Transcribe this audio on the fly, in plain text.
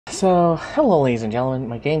So, hello ladies and gentlemen,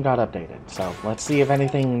 my game got updated, so let's see if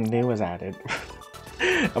anything new is added.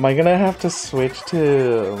 Am I gonna have to switch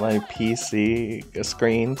to my PC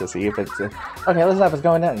screen to see if it's... Okay, looks like it's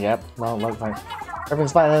going down. Yep, well, looks like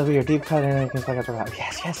everything's fine over your deep cut and everything's like it's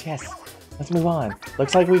yes. Let's move on.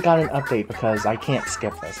 Looks like we got an update because I can't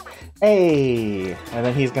skip this. Hey! And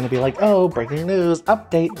then he's gonna be like, oh, breaking news,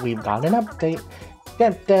 update, we've got an update.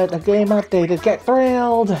 Get the game updated, get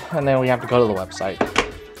thrilled! And then we have to go to the website.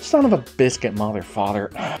 Son of a biscuit, mother father.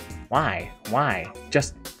 Why?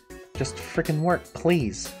 Just freaking work,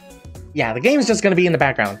 please. Yeah, the game's just gonna be in the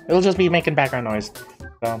background. It'll just be making background noise.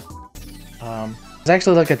 So, let's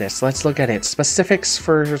actually look at this. Let's look at it. Specifics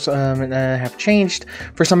for have changed.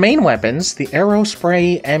 For some main weapons, the Arrow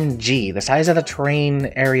Spray MG, the size of the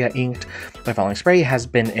terrain area inked by falling spray has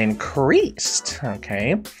been increased.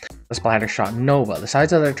 Okay. The Splatter Shot Nova, the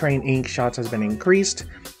size of the terrain ink shots has been increased.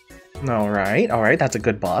 All right, that's a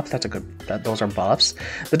good buff. Those are buffs.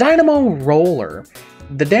 The Dynamo Roller,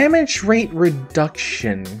 the damage rate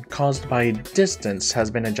reduction caused by distance has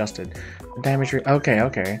been adjusted. The damage rate,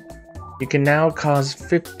 okay. You can now cause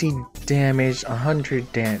 50 damage, 100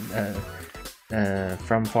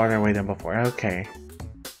 from farther away than before. Okay.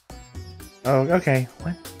 Oh, okay.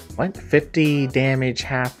 What? 50 damage,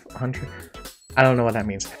 half 100. I don't know what that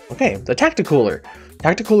means. Okay, the Tacticooler.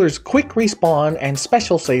 Tacticooler's quick respawn and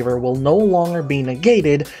special saver will no longer be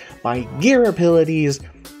negated by gear abilities,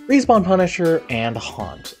 Respawn Punisher, and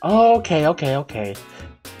Haunt. Okay, alright.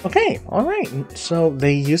 So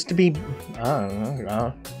they used to be...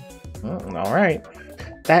 alright.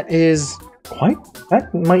 That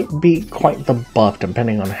might be quite the buff,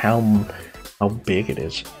 depending on how big it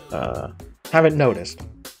is. Haven't noticed.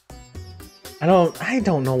 I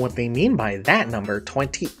don't know what they mean by that number.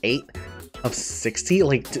 28 of 60?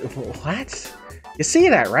 Like, what? You see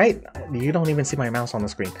that, right? You don't even see my mouse on the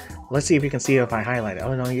screen. Let's see if you can see it if I highlight it.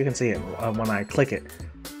 Oh no, you can see it when I click it.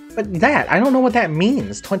 But I don't know what that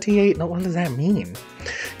means. 28, no, what does that mean?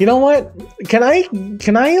 You know what? Can I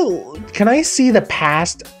see the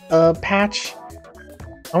past patch?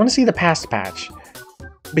 I want to see the past patch.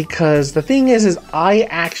 Because the thing is I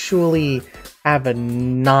actually have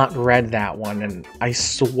not read that one, and I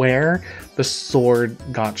swear the sword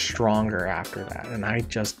got stronger after that, and I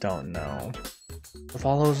just don't know. The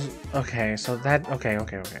follows. Okay, so that. Okay.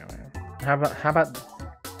 How about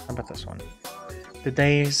this one? Did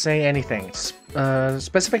they say anything?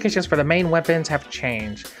 Specifications for the main weapons have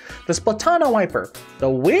changed. The Splatoon wiper. The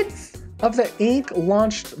width of the ink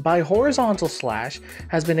launched by horizontal slash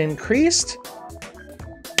has been increased.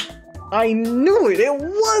 I knew it. It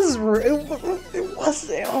was.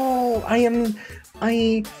 Oh,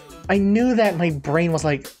 I knew that my brain was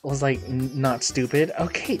like not stupid.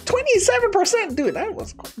 Okay, 27%, dude. That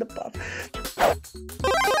was quite the buff.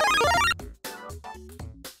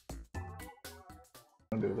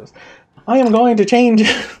 Do this. I am going to change.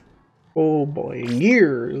 Oh boy,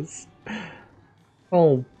 gears.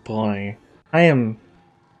 Oh boy, I'm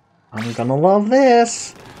gonna love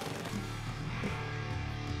this.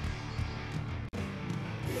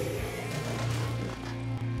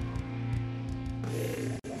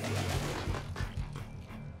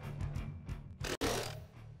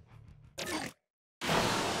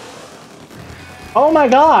 Oh my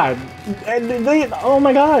god! Oh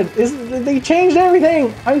my god! They changed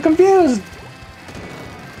everything! I'm confused!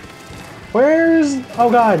 Where's...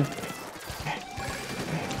 Oh god.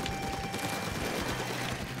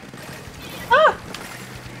 Ah!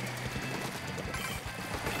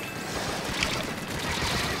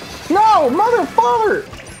 No! Mother father!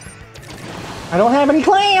 I don't have any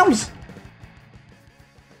clams!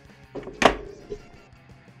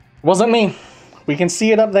 Wasn't me. We can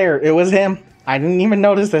see it up there. It was him. I didn't even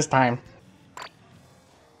notice this time.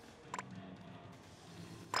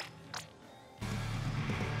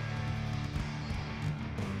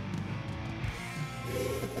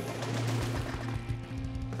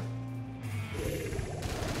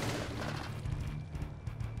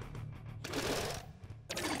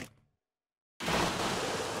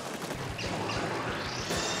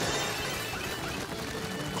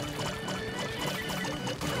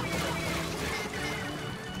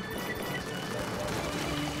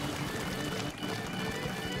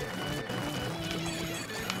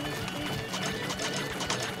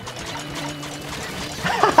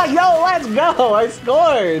 Yo, let's go! I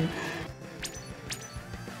scored!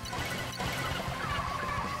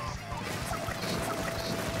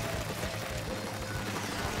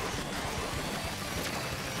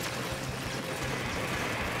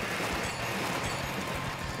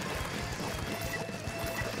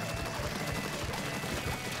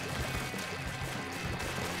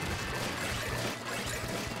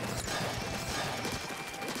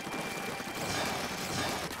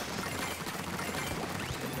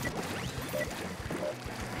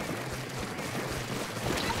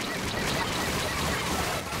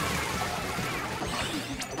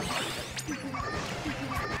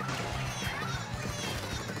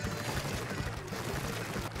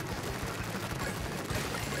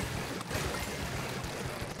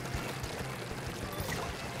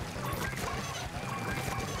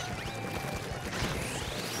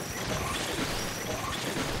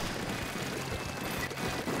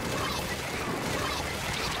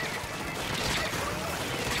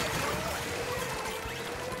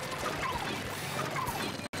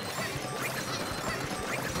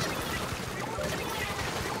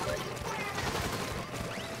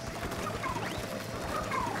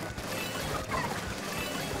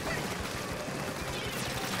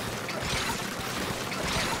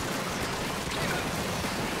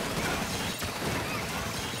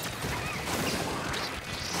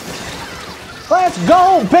 Let's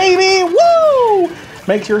go, baby! Woo!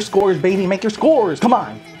 Make your scores, baby. Make your scores. Come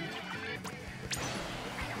on.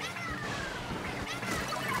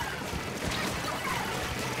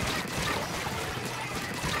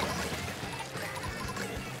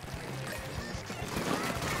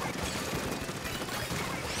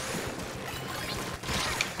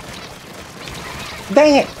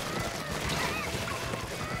 Dang it!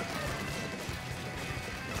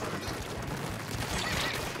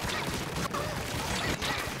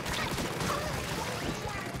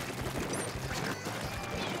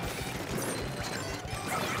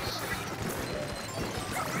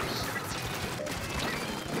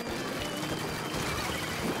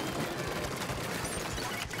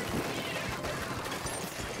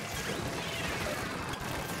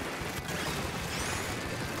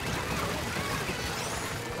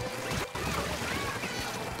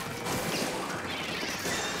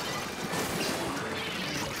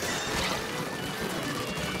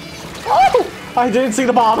 I didn't see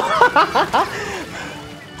the bomb.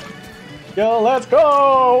 Yo, let's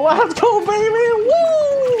go! Let's go, baby!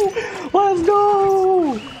 Woo! Let's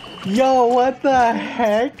go! Yo, what the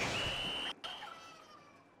heck?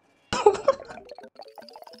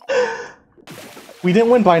 We didn't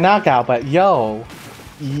win by knockout, but yo.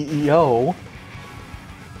 Yo.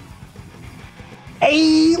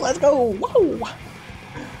 Hey, let's go! Whoa!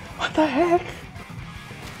 What the heck?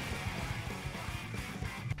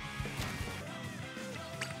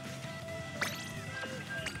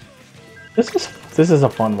 This is a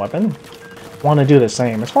fun weapon. Want to do the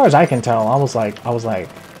same. As far as I can tell, I was like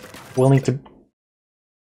willing to.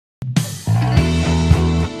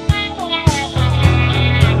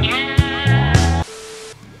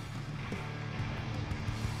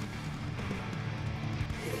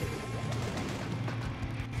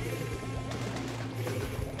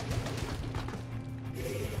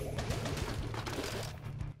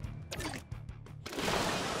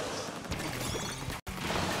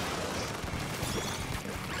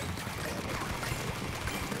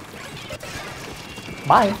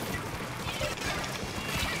 Bye.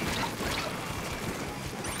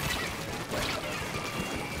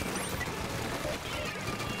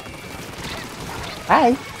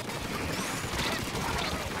 Hi.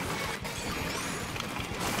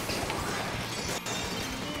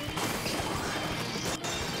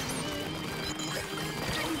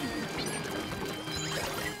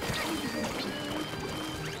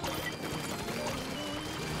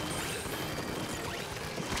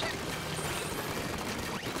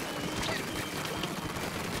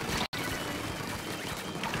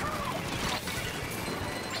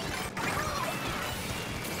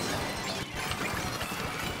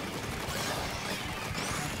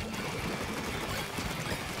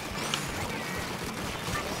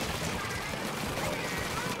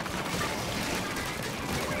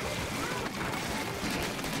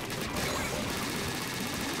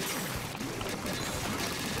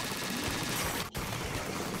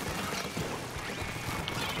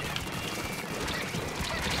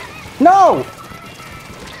 No!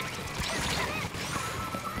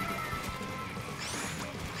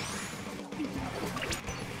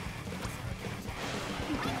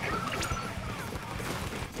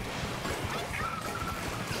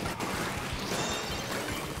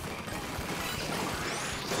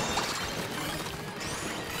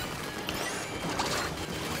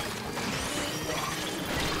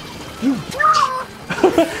 You.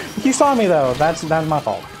 He saw me though. That's my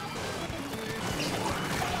fault.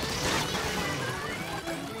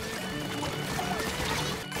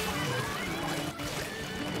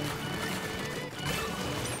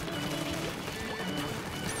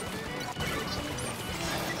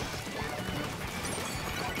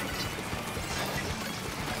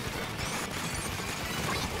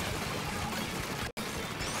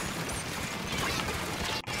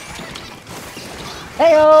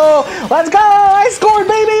 Heyo! Let's go! I scored,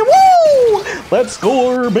 baby! Woo! Let's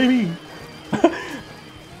score, baby!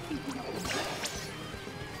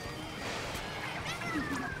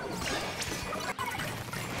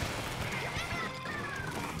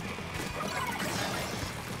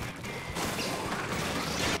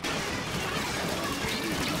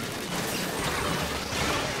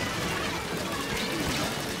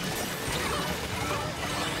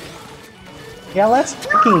 Yeah, let's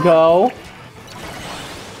fucking go!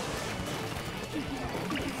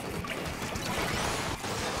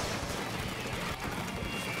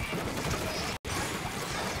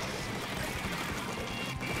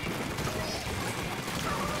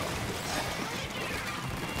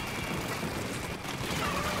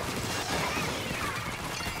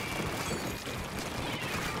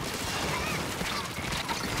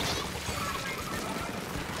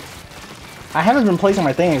 I haven't been placing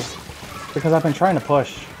my things because I've been trying to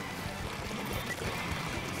push.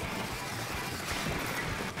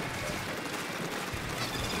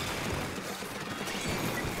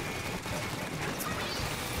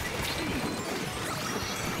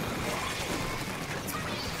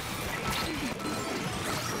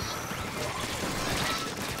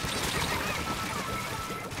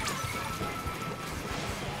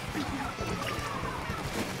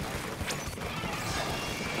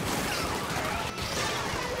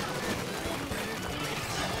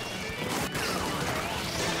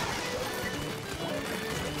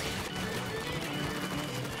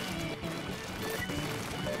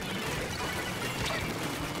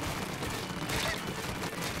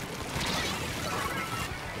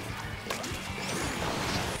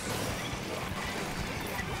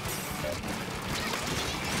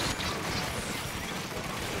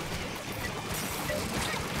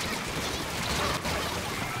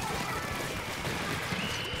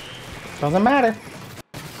 Doesn't matter.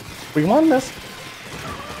 We won this.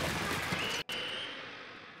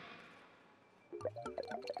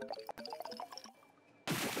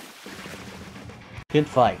 Good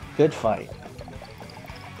fight. Good fight.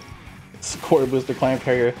 Score booster climb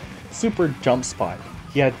carrier. Super jump spot.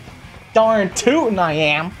 Yeah, darn tootin' I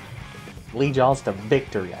am. Lead y'all to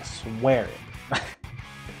victory, I swear it.